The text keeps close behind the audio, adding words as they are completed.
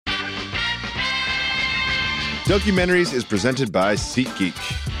Documentaries is presented by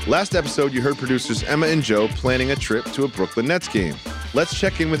SeatGeek. Last episode, you heard producers Emma and Joe planning a trip to a Brooklyn Nets game. Let's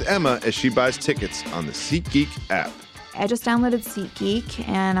check in with Emma as she buys tickets on the SeatGeek app. I just downloaded SeatGeek,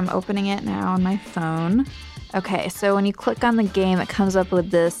 and I'm opening it now on my phone. Okay, so when you click on the game, it comes up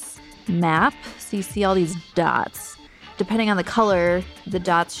with this map. So you see all these dots. Depending on the color, the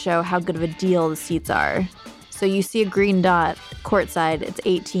dots show how good of a deal the seats are. So you see a green dot courtside, it's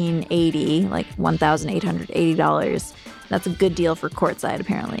 $1,880, like $1,880. That's a good deal for courtside,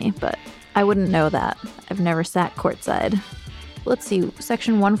 apparently, but I wouldn't know that. I've never sat courtside. Let's see,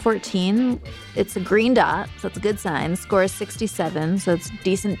 section 114, it's a green dot, so that's a good sign. Score is 67, so it's a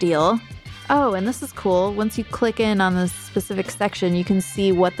decent deal. Oh, and this is cool. Once you click in on this specific section, you can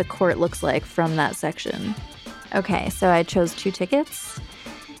see what the court looks like from that section. Okay, so I chose 2 tickets.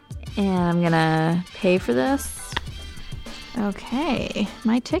 And I'm gonna pay for this. Okay,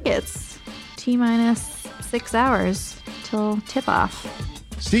 my tickets. T-minus 6 hours till tip-off.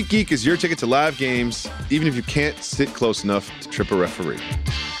 SeatGeek is your ticket to live games, even if you can't sit close enough to trip a referee.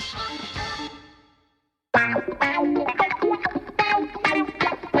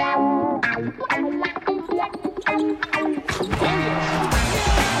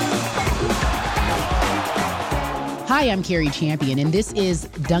 Hi, I'm Carrie Champion, and this is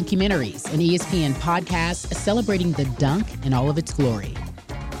Dunkumentaries, an ESPN podcast celebrating the dunk in all of its glory.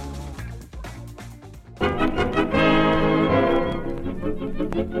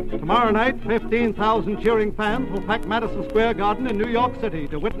 Tomorrow night, 15,000 cheering fans will pack Madison Square Garden in New York City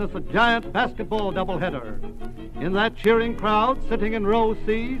to witness a giant basketball doubleheader. In that cheering crowd, sitting in row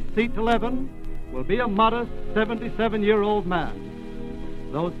C, seat 11, will be a modest 77-year-old man.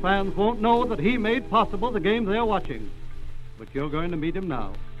 Those fans won't know that he made possible the game they're watching. But you're going to meet him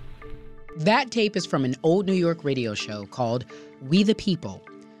now. That tape is from an old New York radio show called We the People.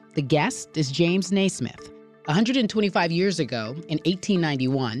 The guest is James Naismith. 125 years ago, in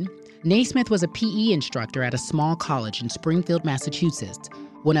 1891, Naismith was a PE instructor at a small college in Springfield, Massachusetts,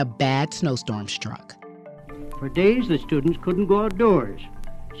 when a bad snowstorm struck. For days, the students couldn't go outdoors,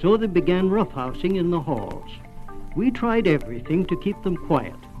 so they began roughhousing in the halls. We tried everything to keep them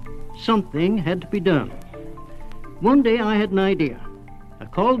quiet. Something had to be done. One day I had an idea. I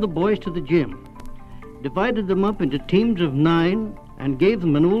called the boys to the gym, divided them up into teams of 9, and gave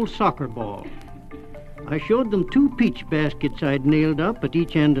them an old soccer ball. I showed them 2 peach baskets I'd nailed up at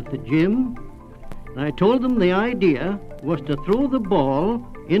each end of the gym, and I told them the idea was to throw the ball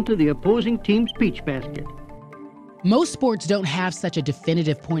into the opposing team's peach basket. Most sports don't have such a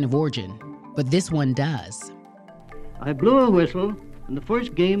definitive point of origin, but this one does. I blew a whistle, and the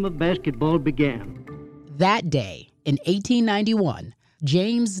first game of basketball began. That day, in 1891,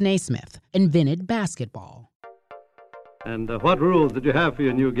 James Naismith invented basketball. And what rules did you have for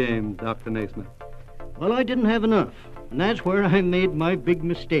your new game, Dr. Naismith? Well, I didn't have enough, and that's where I made my big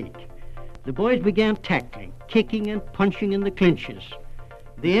mistake. The boys began tackling, kicking, and punching in the clinches.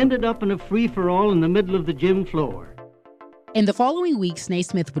 They ended up in a free-for-all in the middle of the gym floor. In the following weeks,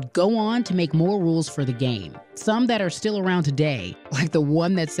 Naismith would go on to make more rules for the game, some that are still around today, like the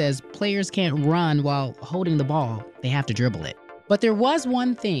one that says players can't run while holding the ball, they have to dribble it. But there was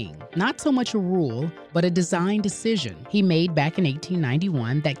one thing, not so much a rule, but a design decision he made back in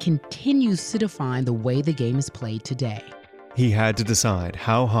 1891 that continues to define the way the game is played today. He had to decide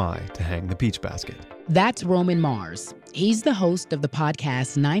how high to hang the peach basket. That's Roman Mars. He's the host of the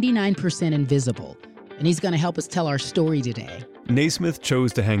podcast 99% Invisible, and he's going to help us tell our story today. Naismith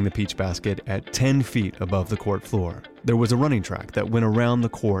chose to hang the peach basket at 10 feet above the court floor. There was a running track that went around the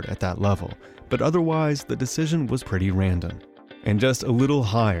court at that level, but otherwise the decision was pretty random. And just a little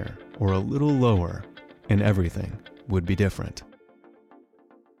higher or a little lower, and everything would be different.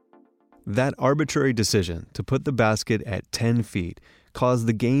 That arbitrary decision to put the basket at 10 feet caused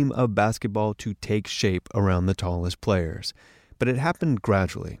the game of basketball to take shape around the tallest players. But it happened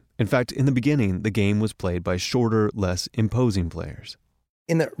gradually. In fact, in the beginning, the game was played by shorter, less imposing players.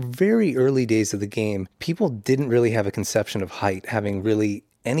 In the very early days of the game, people didn't really have a conception of height having really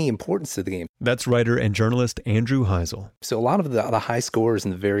any importance to the game. That's writer and journalist Andrew Heisel. So a lot of the high scorers in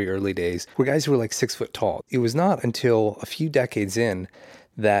the very early days were guys who were like 6 foot tall. It was not until a few decades in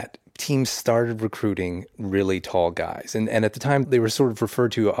that teams started recruiting really tall guys. And at the time, they were sort of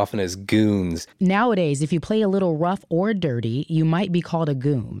referred to often as goons. Nowadays, if you play a little rough or dirty, you might be called a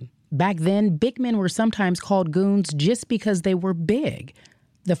goon. Back then, big men were sometimes called goons just because they were big.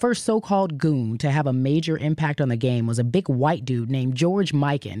 The first so-called goon to have a major impact on the game was a big white dude named George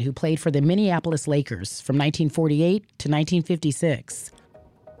Mikan, who played for the Minneapolis Lakers from 1948 to 1956.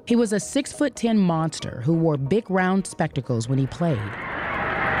 He was a 6'10" monster who wore big round spectacles when he played.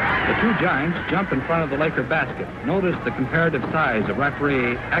 The two giants jump in front of the Laker basket. Notice the comparative size of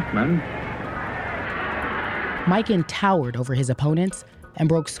referee Ekman. Mikan towered over his opponents and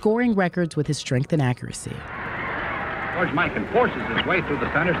broke scoring records with his strength and accuracy. George Mikan forces his way through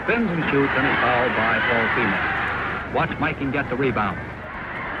the center, spins and shoots, and is fouled by all females. Watch Mikan get the rebound.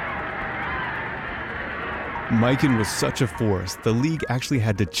 Mikan was such a force, the league actually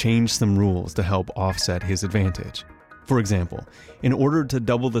had to change some rules to help offset his advantage. For example, in order to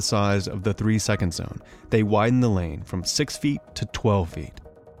double the size of the 3-second zone, they widened the lane from 6 feet to 12 feet.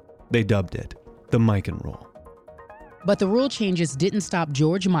 They dubbed it the Mikan rule. But the rule changes didn't stop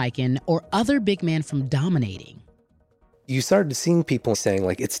George Mikan or other big men from dominating. You started seeing people saying,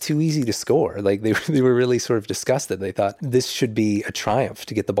 like, it's too easy to score. Like, they were really sort of disgusted. They thought this should be a triumph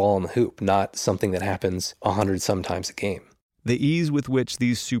to get the ball in the hoop, not something that happens 100 sometimes a game. The ease with which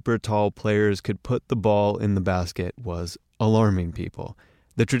these super tall players could put the ball in the basket was alarming people.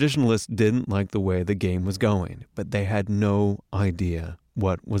 The traditionalists didn't like the way the game was going, but they had no idea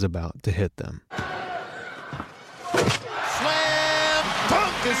what was about to hit them. Slam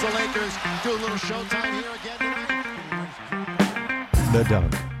dunk as the Lakers do a little showtime here again. The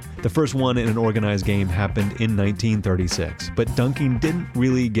dunk. The first one in an organized game happened in 1936, but dunking didn't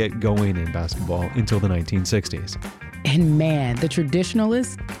really get going in basketball until the 1960s. And man, the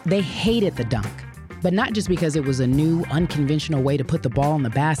traditionalists, they hated the dunk. But not just because it was a new, unconventional way to put the ball in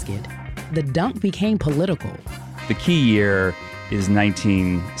the basket. The dunk became political. The key year is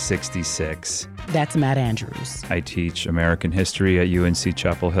 1966. That's Matt Andrews. I teach American history at UNC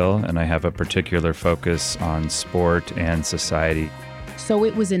Chapel Hill, and I have a particular focus on sport and society. So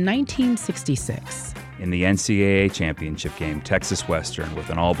it was in 1966. In the NCAA championship game, Texas Western, with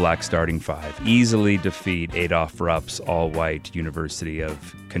an all-black starting five, easily defeat Adolph Rupp's all-white University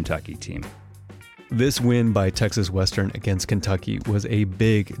of Kentucky team. This win by Texas Western against Kentucky was a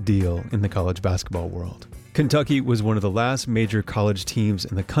big deal in the college basketball world. Kentucky was one of the last major college teams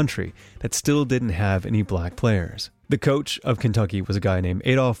in the country that still didn't have any black players. The coach of Kentucky was a guy named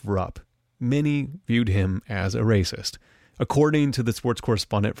Adolph Rupp. Many viewed him as a racist. According to the sports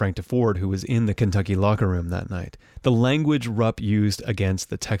correspondent Frank DeFord, who was in the Kentucky locker room that night, the language Rupp used against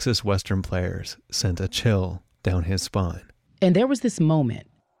the Texas Western players sent a chill down his spine. And there was this moment,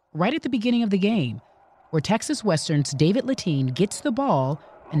 right at the beginning of the game, where Texas Western's David Latine gets the ball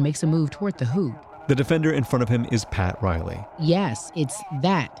and makes a move toward the hoop. The defender in front of him is Pat Riley. Yes, it's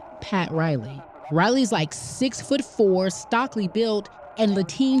that Pat Riley. Riley's like 6'4", stockily built, and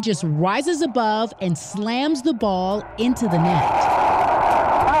Latine just rises above and slams the ball into the net.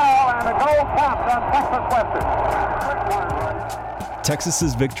 Foul and a goal count on Texas Western.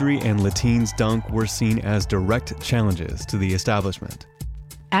 Texas's victory and Latine's dunk were seen as direct challenges to the establishment.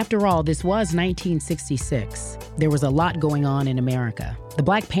 After all, this was 1966. There was a lot going on in America. The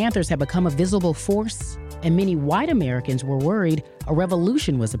Black Panthers had become a visible force, and many white Americans were worried a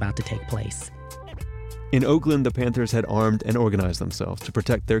revolution was about to take place. In Oakland, the Panthers had armed and organized themselves to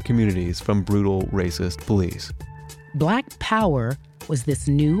protect their communities from brutal, racist police. Black power was this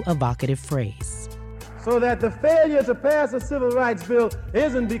new evocative phrase. So that the failure to pass a civil rights bill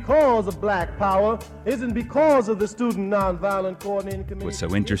isn't because of black power, isn't because of the Student Nonviolent Coordinating Committee. What's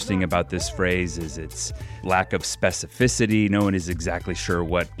so interesting about this phrase is its lack of specificity. No one is exactly sure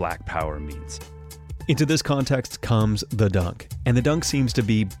what black power means. Into this context comes the dunk, and the dunk seems to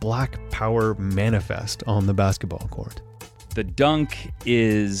be black power manifest on the basketball court. The dunk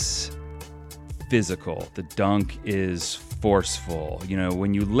is physical. The dunk is forceful. You know,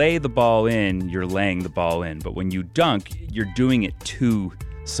 when you lay the ball in, you're laying the ball in. But when you dunk, you're doing it to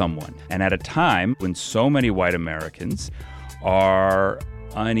someone. And at a time when so many white Americans are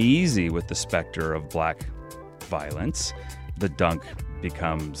uneasy with the specter of black violence, the dunk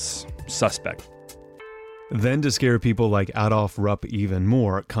becomes suspect. Then to scare people like Adolph Rupp even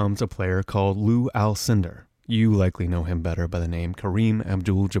more comes a player called Lou Alcindor. You likely know him better by the name Kareem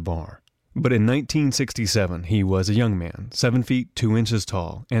Abdul-Jabbar. But in 1967, he was a young man, 7 feet 2 inches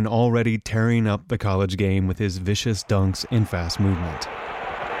tall, and already tearing up the college game with his vicious dunks and fast movement.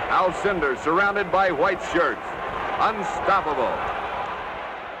 Alcindor surrounded by white shirts. Unstoppable.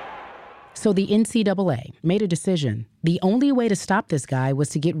 So the NCAA made a decision. The only way to stop this guy was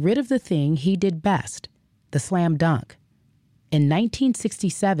to get rid of the thing he did best, the slam dunk. In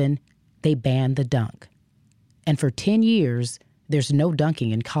 1967, they banned the dunk. And for 10 years, there's no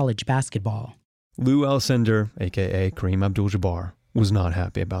dunking in college basketball. Lou Alcindor, a.k.a. Kareem Abdul-Jabbar, was not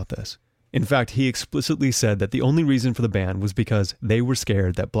happy about this. In fact, he explicitly said that the only reason for the ban was because they were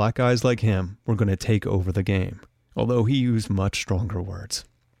scared that black guys like him were going to take over the game, although he used much stronger words.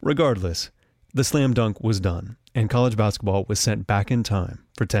 Regardless, The slam dunk was done, and college basketball was sent back in time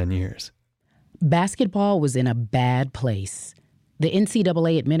for 10 years. Basketball was in a bad place. The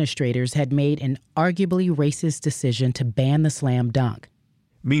NCAA administrators had made an arguably racist decision to ban the slam dunk.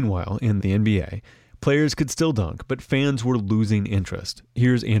 Meanwhile, in the NBA, players could still dunk, but fans were losing interest.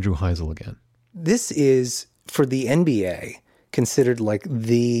 Here's Andrew Heisel again. This is, for the NBA, considered like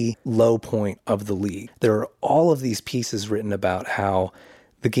the low point of the league. There are all of these pieces written about how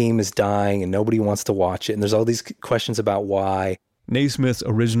the game is dying and nobody wants to watch it. And there's all these questions about why. Naismith's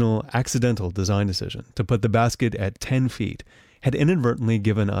original accidental design decision to put the basket at 10 feet had inadvertently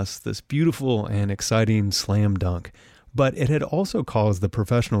given us this beautiful and exciting slam dunk, but it had also caused the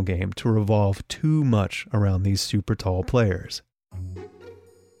professional game to revolve too much around these super tall players.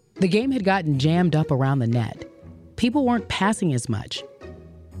 The game had gotten jammed up around the net. People weren't passing as much.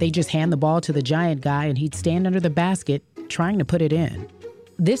 They just hand the ball to the giant guy and he'd stand under the basket trying to put it in.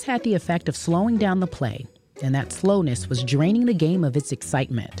 This had the effect of slowing down the play, and that slowness was draining the game of its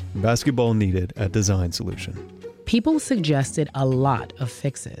excitement. Basketball needed a design solution. People suggested a lot of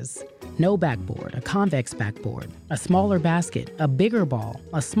fixes. No backboard, a convex backboard, a smaller basket, a bigger ball,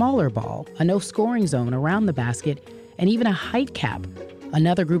 a smaller ball, a no scoring zone around the basket, and even a height cap.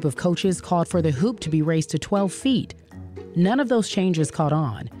 Another group of coaches called for the hoop to be raised to 12 feet. None of those changes caught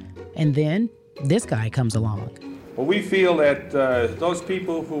on. And then this guy comes along. Well, we feel that those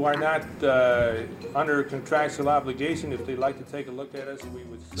people who are not under contractual obligation, if they'd like to take a look at us, we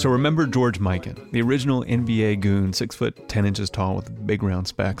would... So remember George Mikan, the original NBA goon, 6 foot 10 inches tall with big round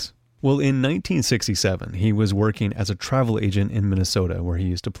specs? Well, in 1967, he was working as a travel agent in Minnesota where he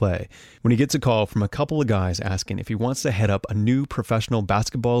used to play, when he gets a call from a couple of guys asking if he wants to head up a new professional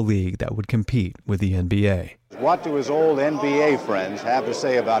basketball league that would compete with the NBA. What do his old NBA friends have to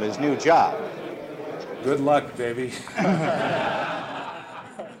say about his new job? Good luck, baby.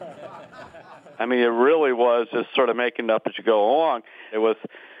 I mean, it really was just sort of making up as you go along. It was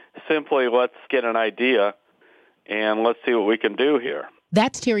simply, let's get an idea and let's see what we can do here.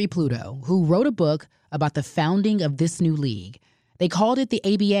 That's Terry Pluto, who wrote a book about the founding of this new league. They called it the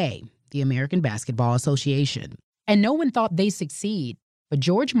ABA, the American Basketball Association. And no one thought they'd succeed. But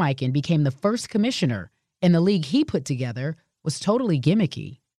George Mikan became the first commissioner, and the league he put together was totally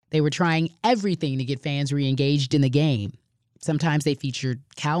gimmicky. They were trying everything to get fans re-engaged in the game. Sometimes they featured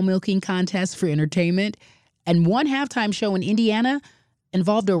cow milking contests for entertainment, and one halftime show in Indiana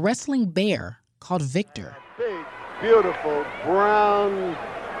involved a wrestling bear called Victor. Big, beautiful, brown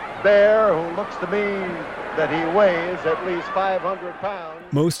bear who looks to me that he weighs at least 500 pounds.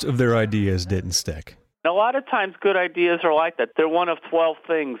 Most of their ideas didn't stick. A lot of times good ideas are like that. They're one of 12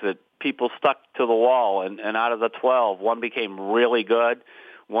 things that people stuck to the wall, and out of the 12, one became really good.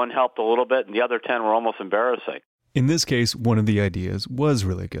 One helped a little bit, and the other 10 were almost embarrassing. In this case, one of the ideas was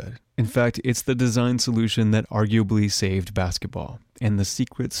really good. In fact, it's the design solution that arguably saved basketball, and the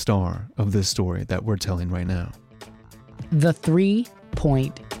secret star of this story that we're telling right now. The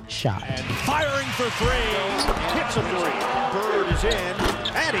three-point shot. And firing for three. Hits a three. Bird is in,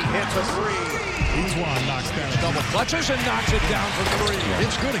 and he hits a three. Antoine knocks down a double clutches and knocks it down for three.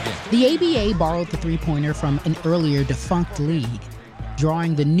 It's good again. The ABA borrowed the three-pointer from an earlier defunct league.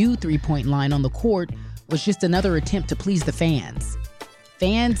 Drawing the new three-point line on the court was just another attempt to please the fans.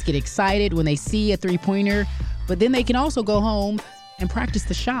 Fans get excited when they see a three-pointer, but then they can also go home and practice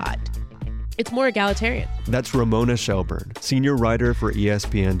the shot. It's more egalitarian. That's Ramona Shelburne, senior writer for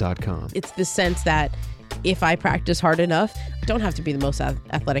ESPN.com. It's the sense that if I practice hard enough, I don't have to be the most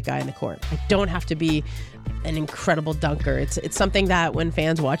athletic guy in the court. I don't have to be an incredible dunker. It's something that when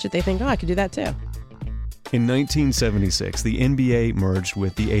fans watch it, they think, oh, I could do that too. In 1976, the NBA merged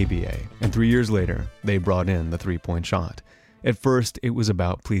with the ABA, and 3 years later, they brought in the three-point shot. At first, it was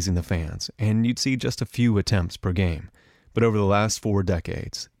about pleasing the fans, and you'd see just a few attempts per game. But over the last 4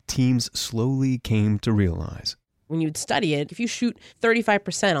 decades, teams slowly came to realize. When you'd study it, if you shoot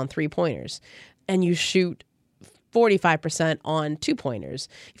 35% on three-pointers, and you shoot 45% on two-pointers,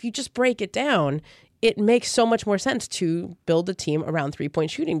 if you just break it down, it makes so much more sense to build a team around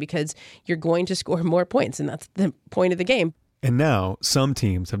three-point shooting because you're going to score more points, and that's the point of the game. And now, some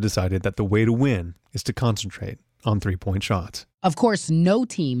teams have decided that the way to win is to concentrate on three-point shots. Of course, no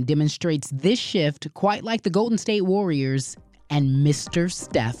team demonstrates this shift quite like the Golden State Warriors and Mr.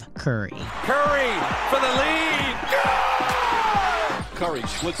 Steph Curry. Curry for the lead. Go! Curry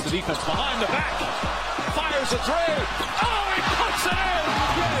splits the defense behind the back. Fires a three. Oh, he puts it in.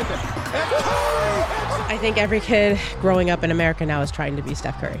 And Curry! I think every kid growing up in America now is trying to be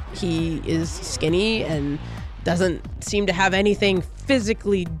Steph Curry. He is skinny and doesn't seem to have anything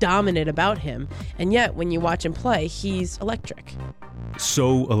physically dominant about him. And yet, when you watch him play, he's electric.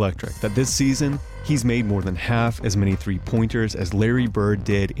 So electric that this season, he's made more than half as many three-pointers as Larry Bird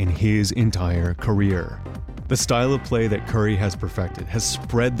did in his entire career. The style of play that Curry has perfected has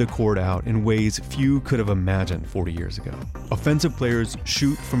spread the court out in ways few could have imagined 40 years ago. Offensive players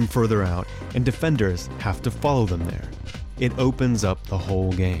shoot from further out, and defenders have to follow them there. It opens up the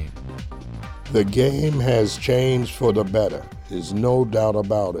whole game. The game has changed for the better. There's no doubt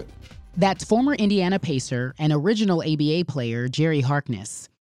about it. That's former Indiana Pacer and original ABA player Jerry Harkness.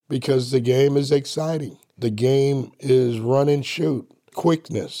 Because the game is exciting. The game is run and shoot,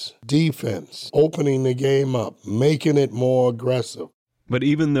 quickness, defense, opening the game up, making it more aggressive. But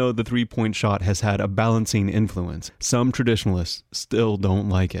even though the three-point shot has had a balancing influence, some traditionalists still don't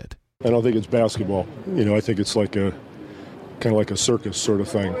like it. I don't think it's basketball. I think it's like kind of like a circus sort of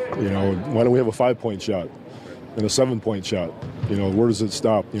thing. Why don't we have a 5-point shot and a 7-point shot? Where does it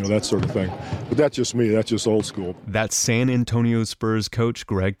stop? That sort of thing. But that's just me. That's just old school. That's San Antonio Spurs coach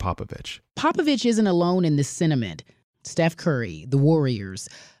Greg Popovich. Popovich isn't alone in this sentiment. Steph Curry, the Warriors,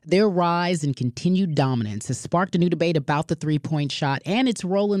 their rise and continued dominance has sparked a new debate about the three-point shot and its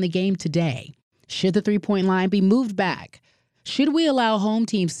role in the game today. Should the three-point line be moved back? Should we allow home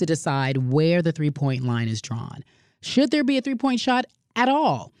teams to decide where the three-point line is drawn? Should there be a three-point shot at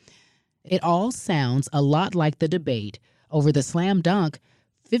all? It all sounds a lot like the debate over the slam dunk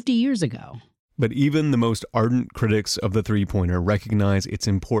 50 years ago. But even the most ardent critics of the three-pointer recognize its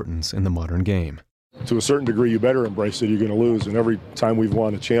importance in the modern game. To a certain degree, you better embrace it. You're going to lose. And every time we've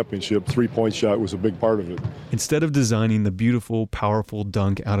won a championship, three-point shot was a big part of it. Instead of designing the beautiful, powerful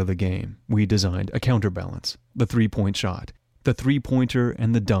dunk out of the game, we designed a counterbalance, the three-point shot. The three-pointer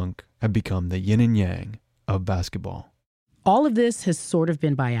and the dunk have become the yin and yang of basketball. All of this has sort of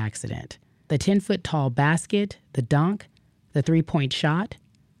been by accident. The 10-foot-tall basket, the dunk, the three-point shot.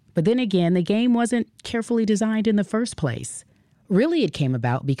 But then again, the game wasn't carefully designed in the first place. Really, it came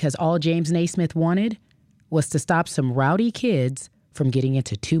about because all James Naismith wanted was to stop some rowdy kids from getting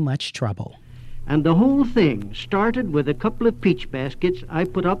into too much trouble. And the whole thing started with a couple of peach baskets I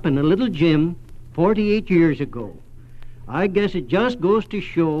put up in a little gym 48 years ago. I guess it just goes to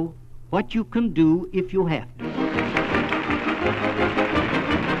show what you can do if you have to.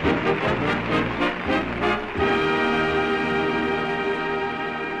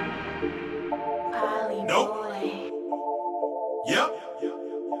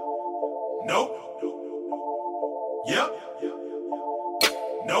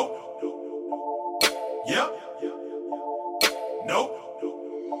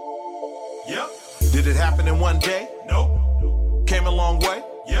 Did it happen in one day? No. Came a long way?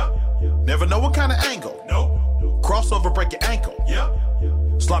 Yep. Never know what kind of angle? No. Crossover, break your ankle?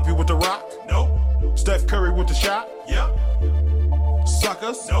 Yep. Sloppy with the rock? No. Steph Curry with the shot? Yep.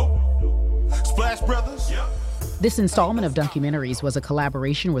 Suckers? No. Splash Brothers? Yep. This installment of Dunkumentaries was a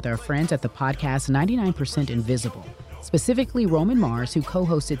collaboration with our friends at the podcast 99% Invisible, specifically Roman Mars, who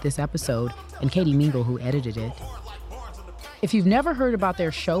co-hosted this episode, and Katie Mingle, who edited it. If you've never heard about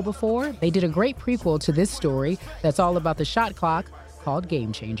their show before, they did a great prequel to this story that's all about the shot clock called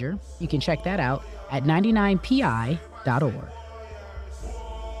Game Changer. You can check that out at 99pi.org.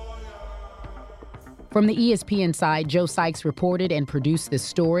 From the ESPN side, Joe Sykes reported and produced this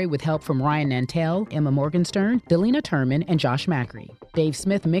story with help from Ryan Nantel, Emma Morgenstern, Delina Turman, and Josh Macri. Dave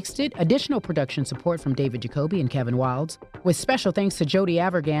Smith mixed it, additional production support from David Jacoby and Kevin Wilds, with special thanks to Jody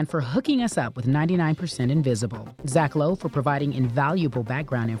Avergan for hooking us up with 99% Invisible, Zach Lowe for providing invaluable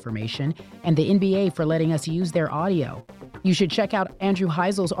background information, and the NBA for letting us use their audio. You should check out Andrew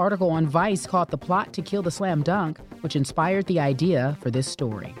Heisel's article on Vice called The Plot to Kill the Slam Dunk, which inspired the idea for this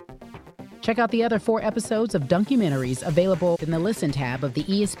story. Check out the other 4 episodes of Dunkumentaries available in the Listen tab of the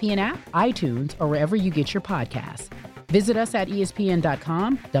ESPN app, iTunes, or wherever you get your podcasts. Visit us at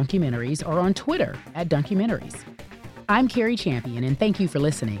ESPN.com, Dunkumentaries, or on Twitter at Dunkumentaries. I'm Carrie Champion, and thank you for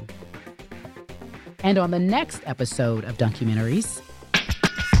listening. And on the next episode of Dunkumentaries...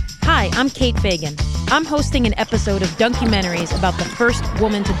 Hi, I'm Kate Fagan. I'm hosting an episode of Dunkumentaries about the first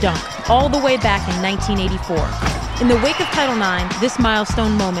woman to dunk, all the way back in 1984. In the wake of Title IX, this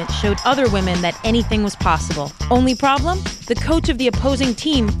milestone moment showed other women that anything was possible. Only problem? The coach of the opposing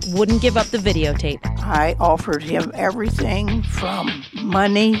team wouldn't give up the videotape. I offered him everything from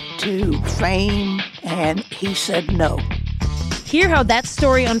money to fame, and he said no. Hear how that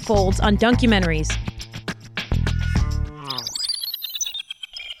story unfolds on Dunkumentaries,